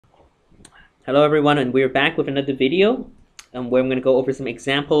Hello everyone, and we're back with another video where I'm going to go over some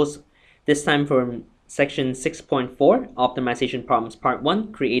examples, this time from section 6.4, Optimization Problems Part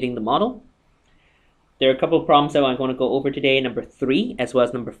 1, Creating the Model. There are a couple of problems that I'm going to go over today, number 3 as well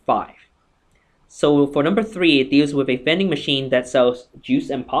as number 5. So for number 3, it deals with a vending machine that sells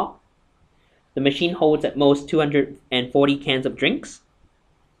juice and pop. The machine holds at most 240 cans of drinks,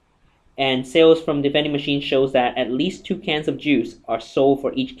 and sales from the vending machine shows that at least 2 cans of juice are sold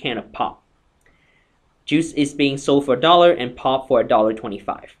for each can of pop. Juice is being sold for $1 and pop for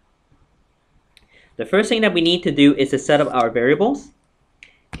 $1.25. The first thing that we need to do is to set up our variables.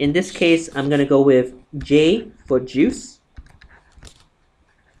 In this case, I'm going to go with J for juice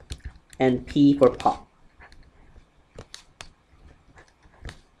and P for pop.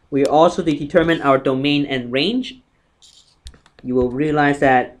 We are also to determine our domain and range. You will realize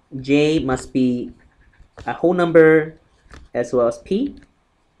that J must be a whole number as well as P.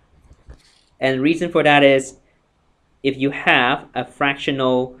 And the reason for that is if you have a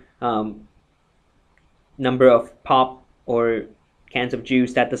fractional number of pop or cans of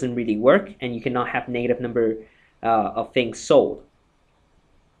juice, that doesn't really work, and you cannot have negative number of things sold.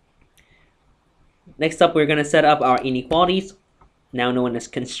 Next up, we're going to set up our inequalities, now known as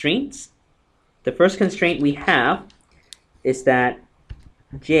constraints. The first constraint we have is that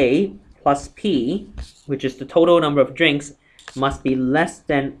J plus P, which is the total number of drinks, must be less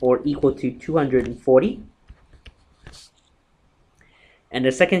than or equal to 240. And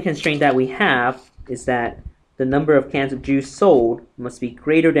the second constraint that we have is that the number of cans of juice sold must be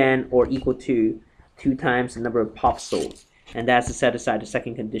greater than or equal to 2 times the number of pops sold. And that's to set aside the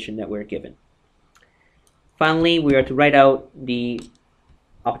second condition that we're given. Finally, we are to write out the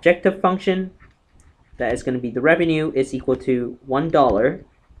objective function. That is going to be the revenue is equal to $1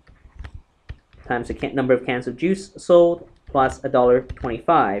 times the number of cans of juice sold plus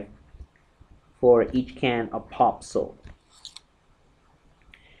 $1.25 for each can of pop sold.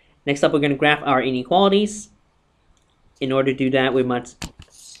 Next up, we're going to graph our inequalities. In order to do that, we must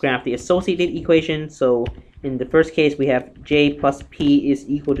graph the associated equation. So in the first case, we have J plus P is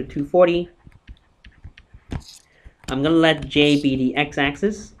equal to 240. I'm going to let J be the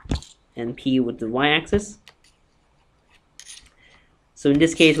x-axis and P with the y-axis. So in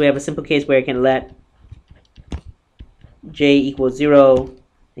this case, we have a simple case where I can let J equals 0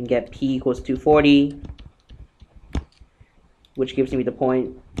 and get P equals 240, which gives me the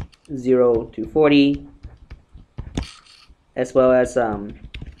point 0 to 40, as well as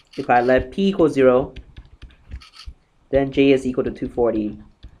if I let P equals 0, then J is equal to 240,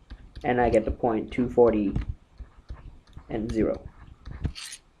 and I get the point 240 and 0.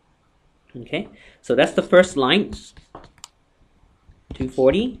 Okay, so that's the first line,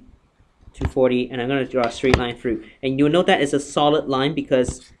 240, 240, and I'm going to draw a straight line through. And you'll note that it's a solid line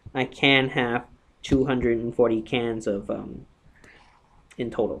because I can have 240 cans of in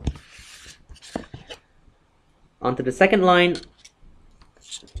total. Onto the second line,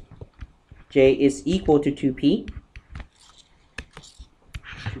 J is equal to 2P.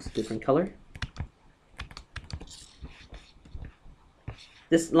 Choose a different color.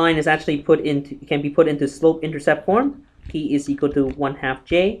 This line is actually can be put into slope-intercept form. P is equal to 1/2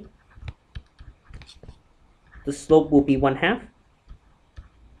 J. The slope will be 1/2.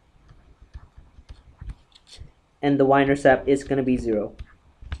 And the y-intercept is going to be 0.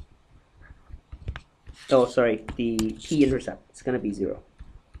 Oh, sorry, the p-intercept is going to be 0.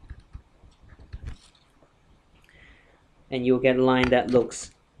 And you'll get a line that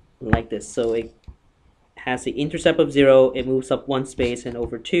looks like this. So it has the intercept of 0, it moves up 1 space and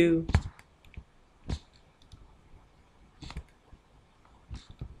over 2.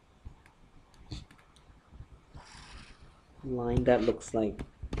 Line that looks like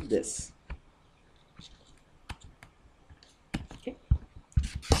this. Okay.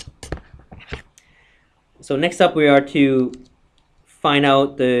 So next up, we are to find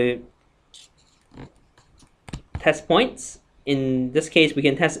out the test points. In this case, we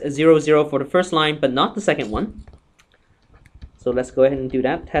can test 0, 0 for the first line, but not the second one. So let's go ahead and do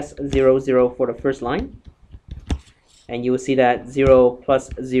that. Test 0, 0 for the first line. And you will see that 0 plus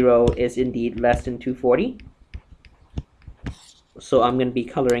 0 is indeed less than 240. So I'm going to be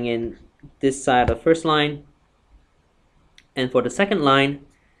coloring in this side of the first line. And for the second line,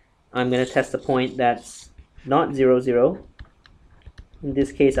 I'm going to test a point that's not 0, 0. In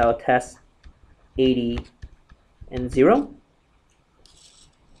this case, I'll test 80 and 0.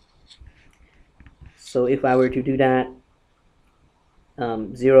 So if I were to do that,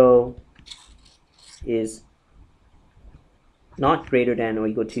 0 is not greater than or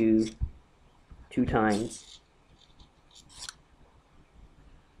equal to 2 times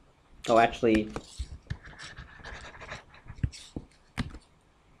Oh, actually,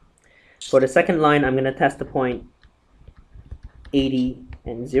 for the second line, I'm going to test the point 80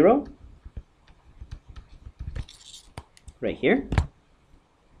 and 0 right here.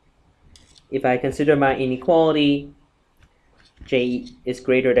 If I consider my inequality j is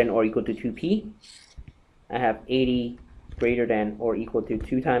greater than or equal to 2p, I have 80 greater than or equal to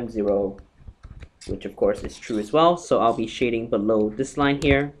 2 times 0, which of course is true as well. So I'll be shading below this line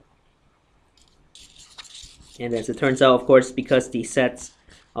here. And as it turns out, of course, because the sets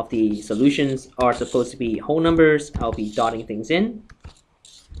of the solutions are supposed to be whole numbers, I'll be dotting things in.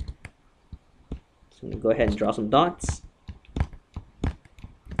 So I'm going to go ahead and draw some dots.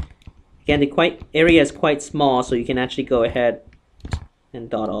 Again, the area is quite small, so you can actually go ahead and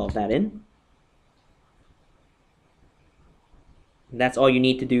dot all of that in. And that's all you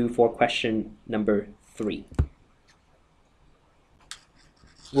need to do for question number 3.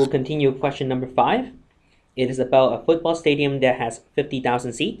 We'll continue with question number 5. It is about a football stadium that has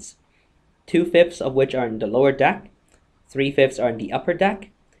 50,000 seats, 2/5 of which are in the lower deck, 3/5 are in the upper deck,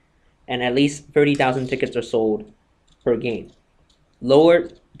 and at least 30,000 tickets are sold per game. Lower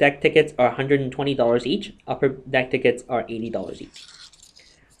deck tickets are $120 each, upper deck tickets are $80 each.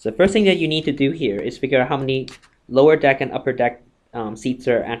 So the first thing that you need to do here is figure out how many lower deck and upper deck seats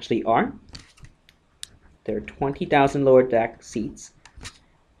there actually are. There are 20,000 lower deck seats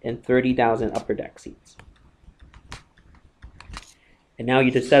and 30,000 upper deck seats. And now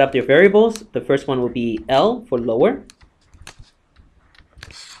you just set up your variables. The first one will be L for lower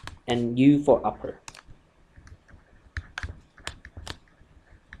and U for upper.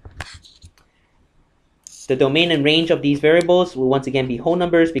 The domain and range of these variables will once again be whole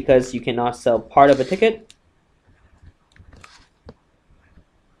numbers because you cannot sell part of a ticket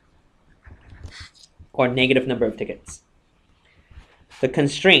or negative number of tickets. The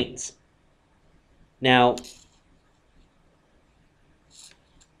constraints. Now,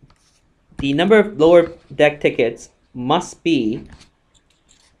 the number of lower deck tickets must be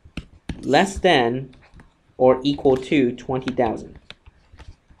less than or equal to 20,000.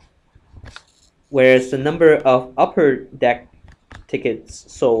 Whereas the number of upper deck tickets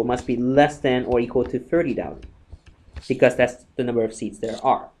sold must be less than or equal to 30,000, because that's the number of seats there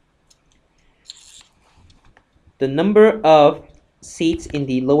are. The number of seats in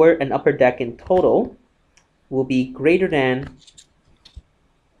the lower and upper deck in total will be greater than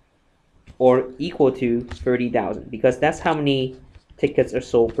or equal to 30,000, because that's how many tickets are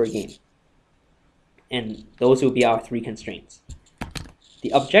sold per game. And those will be our 3 constraints. The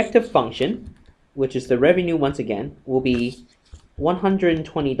objective function, which is the revenue once again, will be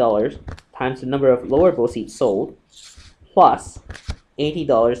 $120 times the number of lower bowl seats sold plus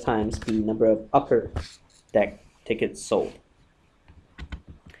 $80 times the number of upper deck tickets sold.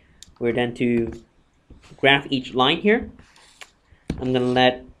 We're then to graph each line here. I'm going to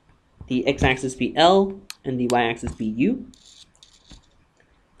let the x-axis be L and the y-axis be U.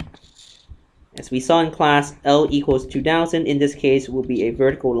 As we saw in class, L equals 2,000. In this case, will be a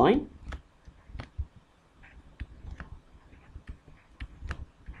vertical line.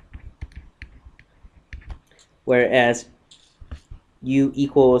 Whereas U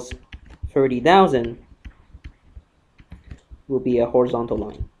equals 30,000 will be a horizontal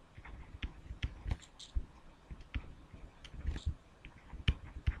line.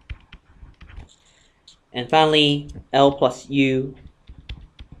 And finally, L plus U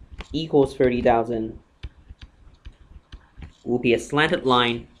equals 30,000 will be a slanted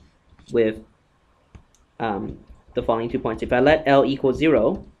line with the following 2 points. If I let L equal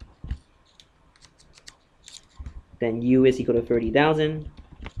 0, then U is equal to 30,000,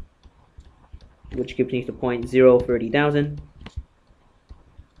 which gives me the point 0, 30,000.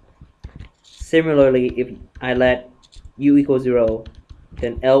 Similarly, if I let U equal 0,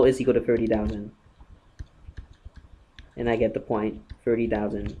 then L is equal to 30,000. And I get the point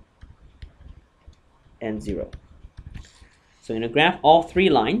 30,000 and 0. So I'm going to graph all 3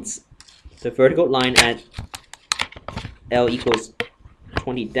 lines. The vertical line at L equals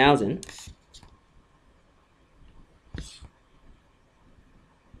 20,000.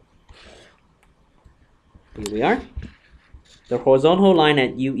 Here we are. The horizontal line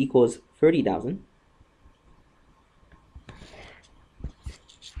at U equals 30,000.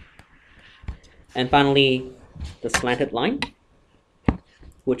 And finally, the slanted line,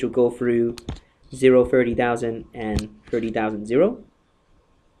 which will go through 0, 30,000 and 30,000, 0.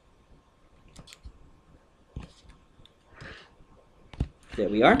 There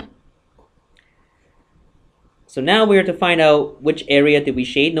we are. So now we're to find out which area did we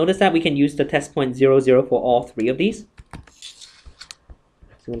shade. Notice that we can use the test point 0, 0 for all 3 of these.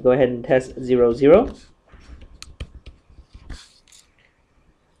 So I'm going to go ahead and test 0, 0.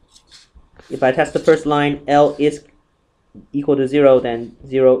 If I test the first line, L is equal to 0, then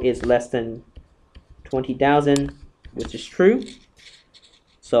 0 is less than 20,000, which is true.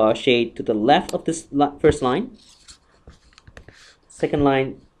 So I'll shade to the left of this first line. Second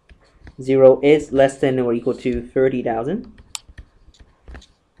line, 0 is less than or equal to 30,000.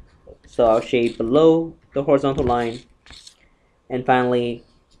 So I'll shade below the horizontal line. And finally,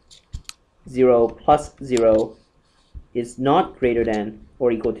 0 plus 0 is not greater than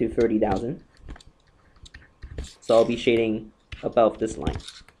or equal to 30,000. So I'll be shading above this line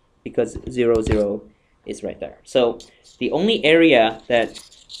because 0, 0 is right there. So the only area that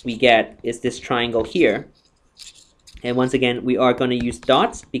we get is this triangle here. And once again, we are going to use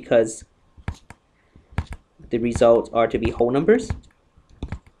dots because the results are to be whole numbers.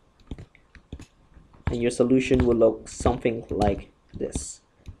 And your solution will look something like this.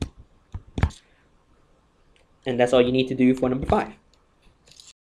 And that's all you need to do for number 5.